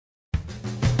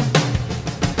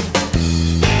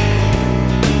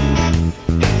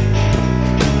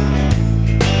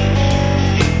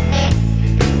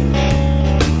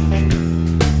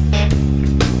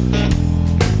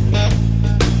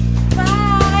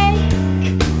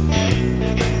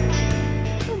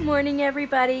morning,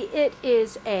 everybody. It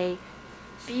is a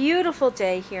beautiful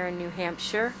day here in New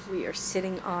Hampshire. We are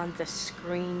sitting on the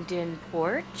screened-in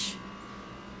porch.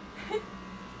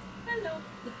 Hello.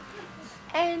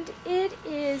 And it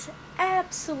is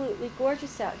absolutely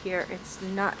gorgeous out here. It's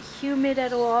not humid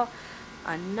at all.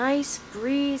 A nice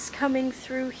breeze coming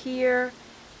through here.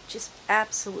 Just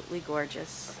absolutely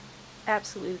gorgeous.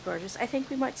 Absolutely gorgeous. I think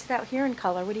we might sit out here in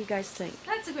color. What do you guys think?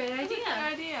 That's a great idea.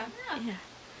 Yeah.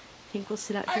 I think we'll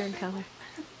sit out here in color.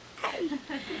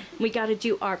 We got to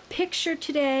do our picture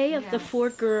today of the 4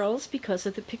 girls because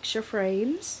of the picture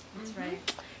frames. That's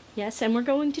right. Yes, and we're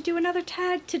going to do another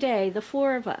tag today, the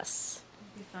 4 of us.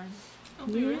 It'll be fun.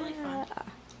 It'll be really fun.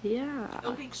 Yeah.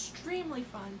 It'll be extremely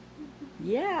fun.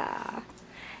 Yeah.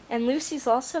 And Lucy's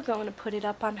also going to put it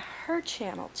up on her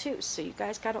channel too, so you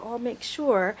guys got to all make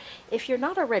sure, if you're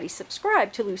not already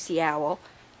subscribed to Lucy Owl,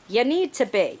 you need to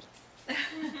be.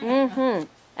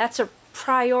 That's a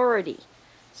priority.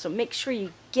 So make sure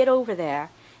you get over there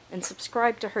and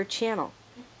subscribe to her channel,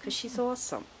 because she's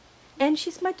awesome. And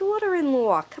she's my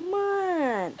daughter-in-law. Come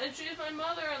on. And she's my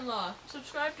mother-in-law.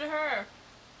 Subscribe to her.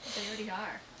 They already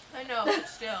are. I know, but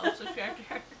still, subscribe to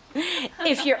her.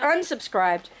 If you're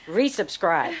unsubscribed,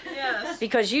 resubscribe. Yes.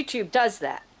 Because YouTube does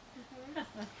that.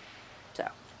 So,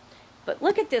 but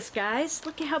look at this, guys.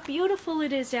 Look at how beautiful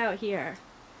it is out here.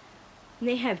 And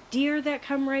they have deer that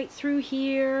come right through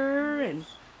here, and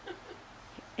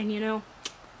you know,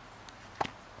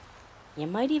 you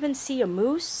might even see a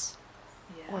moose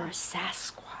or a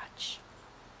Sasquatch.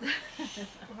 We're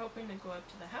hoping to go up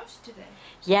to the house today.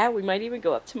 Yeah, we might even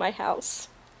go up to my house.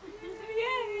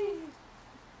 Yay!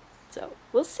 So,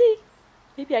 we'll see.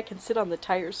 Maybe I can sit on the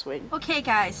tire swing. Okay,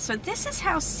 guys, so this is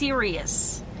how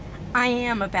serious I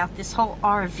am about this whole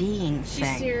RVing thing.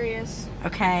 She's serious.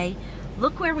 Okay?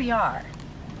 Look where we are.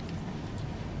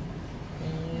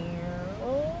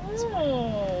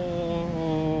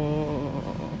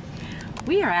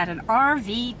 We are at an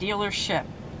RV dealership.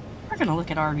 We're going to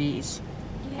look at RVs.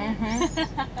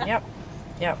 Yep.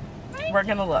 Yep. We're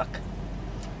going to look.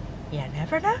 You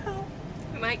never know.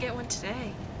 We might get one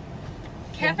today.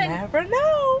 Kevin, you never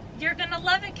know. You're gonna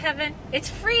love it, Kevin. It's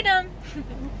freedom.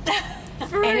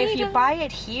 And if you buy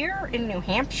it here in New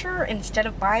Hampshire instead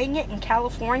of buying it in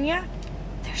California,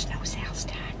 there's no sales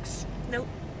tax. Nope.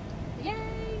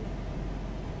 Yay.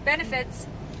 Benefits.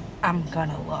 I'm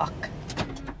gonna look.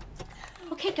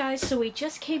 Okay, guys, so we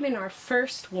just came in our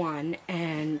first one,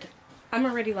 and I'm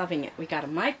already loving it. We got a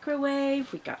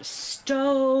microwave, we got a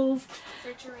stove,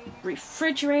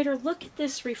 refrigerator. Look at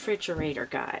this refrigerator,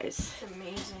 guys. It's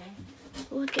amazing.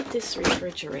 Look at this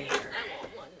refrigerator. I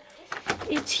want one now.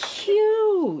 It's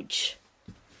huge.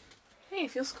 Hey,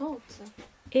 it feels cold. So.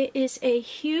 It is a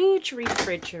huge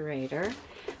refrigerator.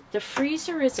 The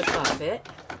freezer is above it.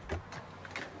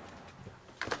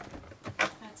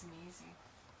 That's amazing.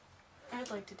 I'd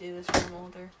like to do this when I'm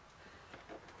older.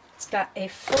 It's got a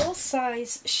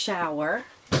full-size shower.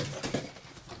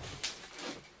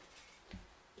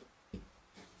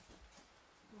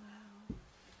 Wow.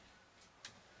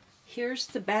 Here's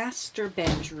the master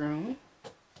bedroom.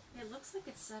 It looks like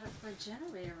it's set up for a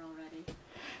generator already.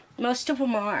 Most of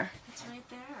them are. It's right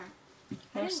there.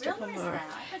 Most I of didn't them realize are.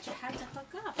 that. I thought you had to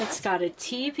hook up. It's got a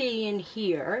TV in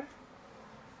here.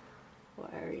 Why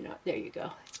are you not? There you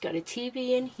go. It's got a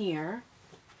TV in here.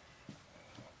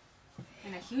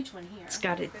 And a huge one here. It's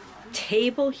got a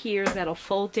table here that'll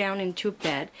fold down into a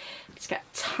bed. It's got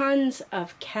tons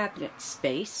of cabinet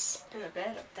space. And a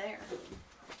bed up there.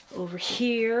 Over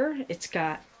here, it's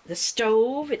got the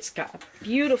stove. It's got a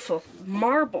beautiful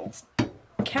marble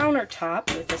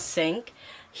countertop with a sink.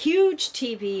 Huge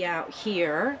TV out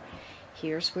here.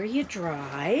 Here's where you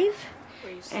drive.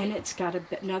 Where you And it's got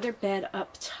another bed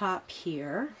up top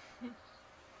here.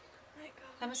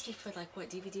 That must be for like what,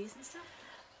 DVDs and stuff?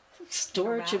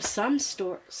 Storage of some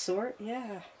sort,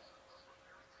 yeah.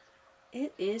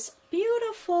 It is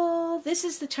beautiful. This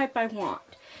is the type I want.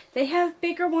 They have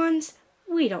bigger ones.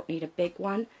 We don't need a big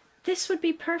one. This would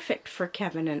be perfect for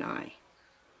Kevin and I.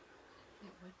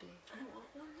 It would be. I want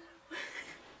one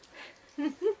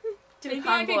now. Maybe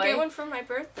I could get one for my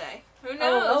birthday. Who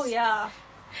knows? Oh yeah.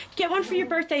 Get one for your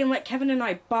birthday and let Kevin and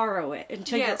I borrow it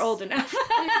until you're old enough. No,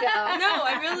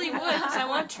 I really would, because I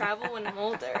want to travel when I'm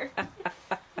older.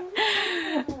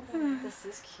 This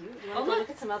is cute. You want to go look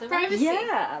at some other ones? Privacy.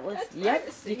 Yeah, let's. Yep.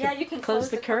 You can close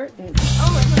the curtains.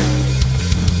 Oh,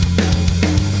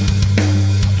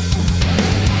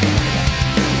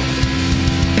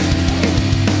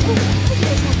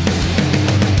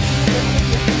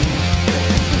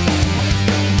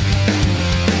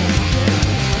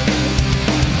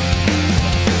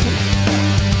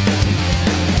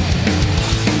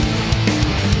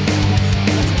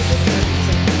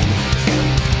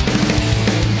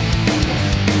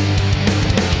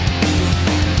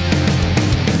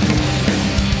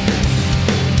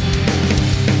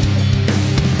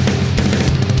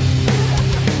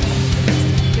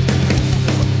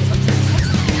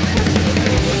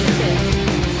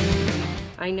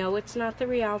 not the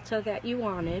Rialto that you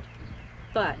wanted,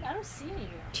 but I don't see any.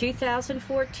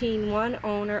 2014, one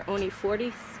owner, only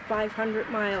 4,500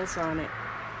 miles on it.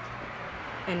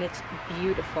 And it's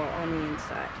beautiful on the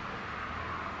inside.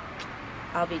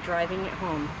 I'll be driving it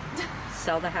home.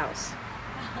 Sell the house.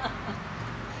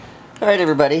 Alright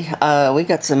everybody, we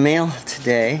got some mail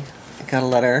today. I got a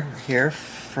letter here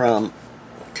from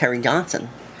Terry Johnson.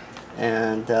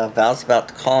 And Val's about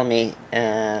to call me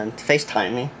and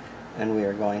FaceTime me. And we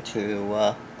are going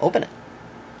to open it.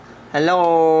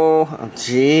 Hello! Oh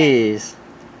jeez.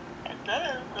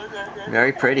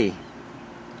 Very pretty.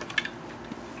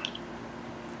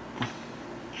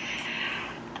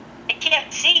 I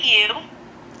can't see you.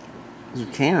 You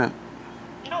can't.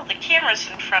 No, the camera's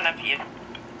in front of you.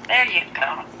 There you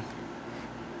go.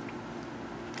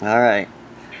 Alright.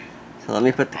 So let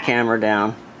me put the camera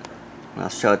down. And I'll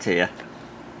show it to you.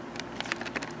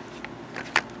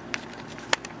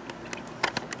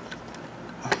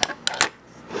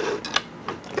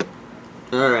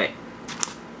 Alright.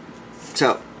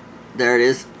 So, there it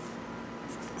is.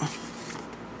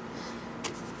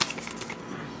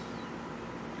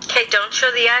 Okay, don't show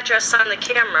the address on the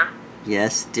camera.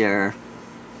 Yes, dear.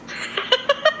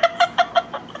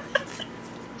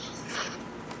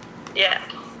 Yeah.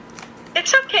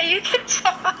 It's okay, you can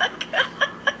talk.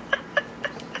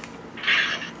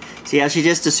 See how she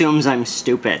just assumes I'm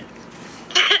stupid.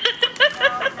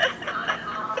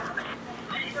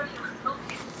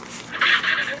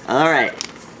 Alright.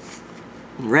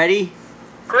 Ready?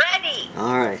 Ready.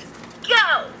 Alright.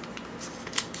 Go.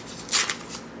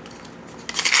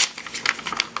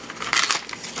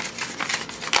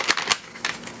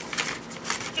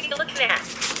 What are you looking at?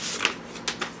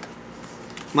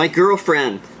 My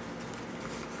girlfriend.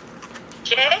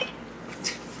 Jay?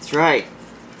 That's right.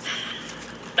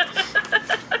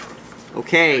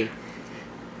 Okay.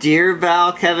 Dear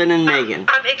Val, Kevin, and Megan.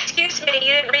 Excuse me, you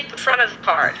didn't read the front of the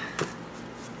card.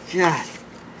 God.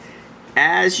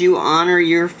 As you honor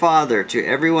your father, to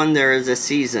everyone there is a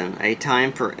season, a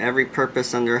time for every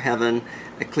purpose under heaven.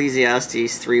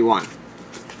 Ecclesiastes 3:1.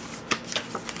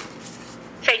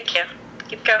 Thank you.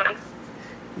 Keep going.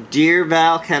 Dear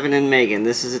Val, Kevin, and Megan,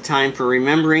 this is a time for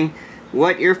remembering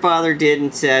what your father did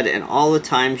and said and all the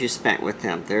times you spent with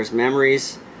him. There's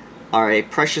memories are a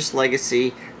precious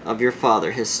legacy of your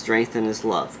father, his strength and his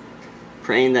love.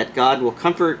 Praying that God will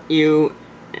comfort you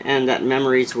and that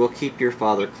memories will keep your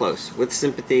father close. With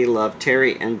sympathy, love,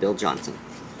 Terry and Bill Johnson.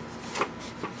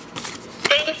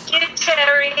 Thank you,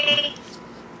 Terry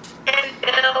and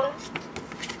Bill.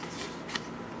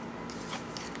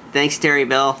 Thanks, Terry,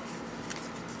 Bill.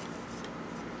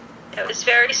 That was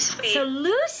very sweet. So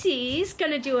Lucy's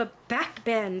gonna do a back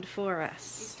bend for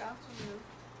us.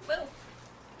 Will.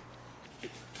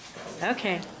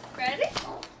 Okay. Ready?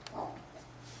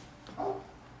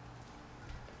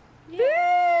 Yay!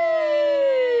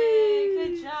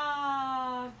 Good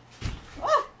job.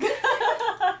 Oh.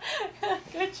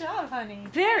 Good job, honey.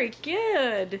 Very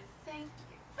good. Thank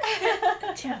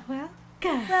You're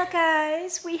welcome. Well,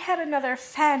 guys, we had another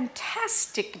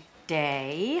fantastic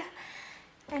day.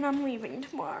 And I'm leaving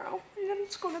tomorrow. And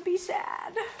it's going to be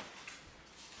sad.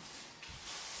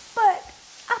 But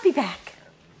I'll be back.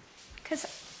 Because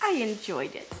I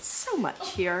enjoyed it so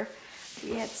much here.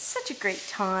 We had such a great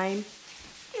time.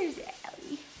 Here's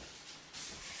Allie.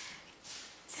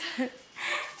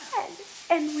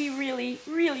 and we really,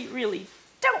 really, really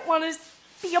don't want to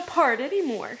be apart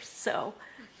anymore. So,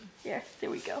 yeah, there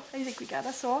we go. I think we got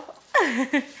us all.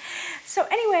 So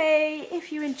anyway,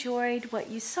 if you enjoyed what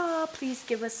you saw, please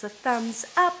give us a thumbs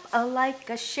up, a like,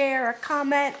 a share, a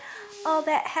comment, all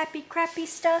that happy crappy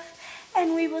stuff.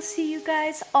 And we will see you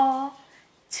guys all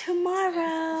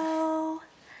tomorrow.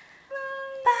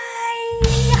 Bye.